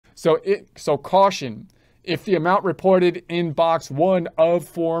So caution, if the amount reported in box 1 of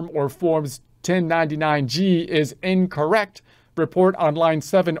form or forms 1099-G is incorrect, report on line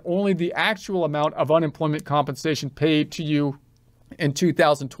 7 only the actual amount of unemployment compensation paid to you in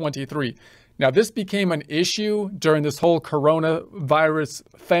 2023. Now, this became an issue during this whole coronavirus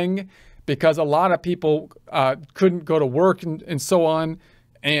thing because a lot of people couldn't go to work and so on.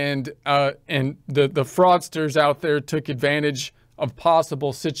 And the fraudsters out there took advantage of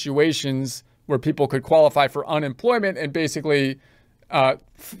possible situations where people could qualify for unemployment and basically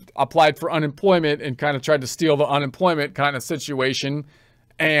applied for unemployment and kind of tried to steal the unemployment kind of situation.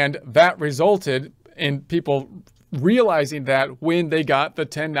 And that resulted in people realizing that when they got the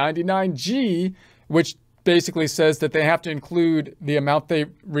 1099-G, which basically says that they have to include the amount they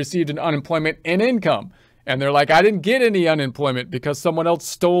received in unemployment in income. And they're like, I didn't get any unemployment because someone else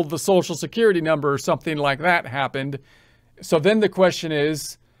stole the Social Security number or something like that happened. So then the question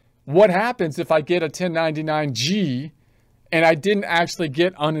is, what happens if I get a 1099-G and I didn't actually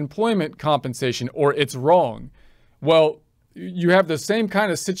get unemployment compensation, or it's wrong? Well, you have the same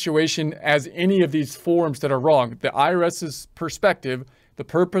kind of situation as any of these forms that are wrong. The IRS's perspective, the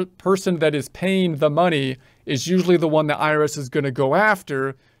person that is paying the money is usually the one the IRS is going to go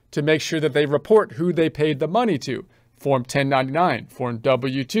after to make sure that they report who they paid the money to. Form 1099, Form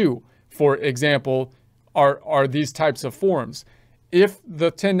W-2, for example, are these types of forms. If the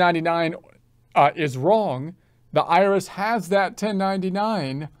 1099 is wrong, the IRS has that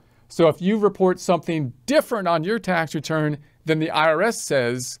 1099. So if you report something different on your tax return than the IRS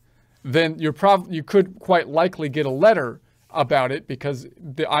says, then you could quite likely get a letter about it because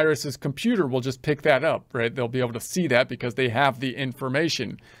the IRS's computer will just pick that up, right? They'll be able to see that because they have the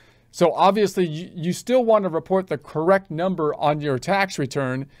information. So obviously you still want to report the correct number on your tax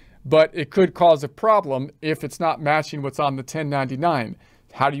return, but it could cause a problem if it's not matching what's on the 1099.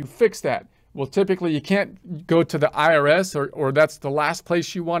 How do you fix that? Well, typically you can't go to the IRS or that's the last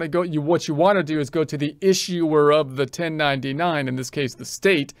place you want to go. What you want to do is go to the issuer of the 1099, in this case, the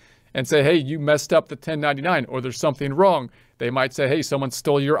state, and say, hey, you messed up the 1099 or there's something wrong. They might say, hey, someone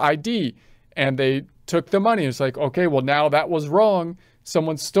stole your ID and they took the money. It's like, okay, well, now that was wrong.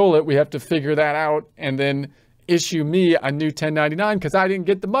 Someone stole it. We have to figure that out and then issue me a new 1099 because I didn't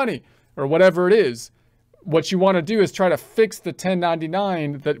get the money or whatever it is. What you want to do is try to fix the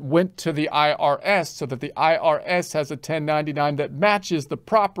 1099 that went to the IRS so that the IRS has a 1099 that matches the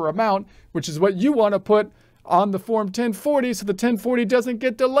proper amount, which is what you want to put on the Form 1040 so the 1040 doesn't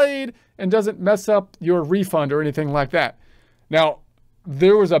get delayed and doesn't mess up your refund or anything like that. Now,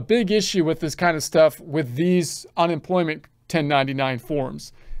 there was a big issue with this kind of stuff with these unemployment 1099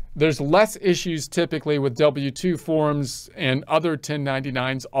 forms. There's less issues typically with W-2 forms and other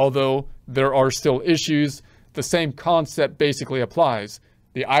 1099s, although there are still issues. The same concept basically applies.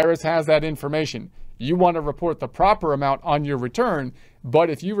 The IRS has that information. You want to report the proper amount on your return, but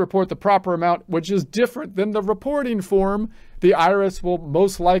if you report the proper amount, which is different than the reporting form, the IRS will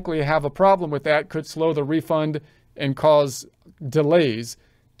most likely have a problem with that, could slow the refund and cause delays.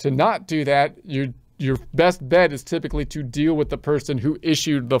 To not do that, your best bet is typically to deal with the person who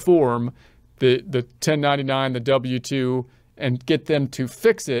issued the form, the 1099, the W-2, and get them to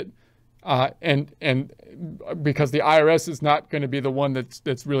fix it. And because the IRS is not going to be the one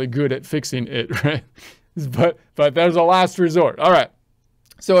that's really good at fixing it, right? But there's a last resort. All right.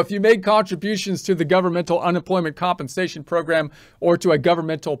 So if you made contributions to the governmental unemployment compensation program or to a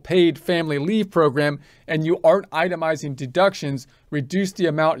governmental paid family leave program and you aren't itemizing deductions, reduce the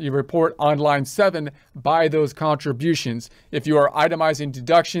amount you report on line 7 by those contributions. If you are itemizing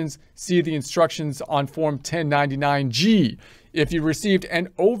deductions, see the instructions on Form 1099-G. If you received an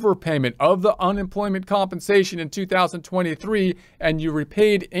overpayment of the unemployment compensation in 2023 and you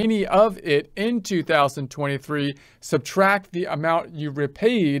repaid any of it in 2023, subtract the amount you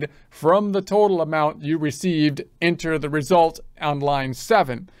repaid from the total amount you received, enter the result on line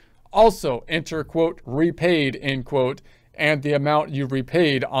 7. Also enter, quote, repaid, end quote, and the amount you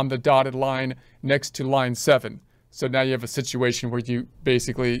repaid on the dotted line next to line 7. So now you have a situation where you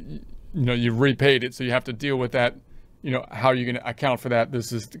basically, you repaid it, so you have to deal with that. How are you going to account for that?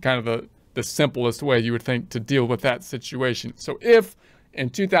 This is kind of the simplest way you would think to deal with that situation. So if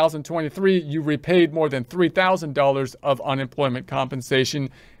in 2023 you repaid more than $3,000 of unemployment compensation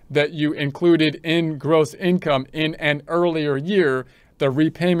that you included in gross income in an earlier year, the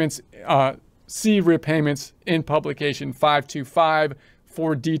repayments, see repayments in publication 525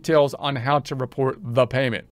 for details on how to report the payment.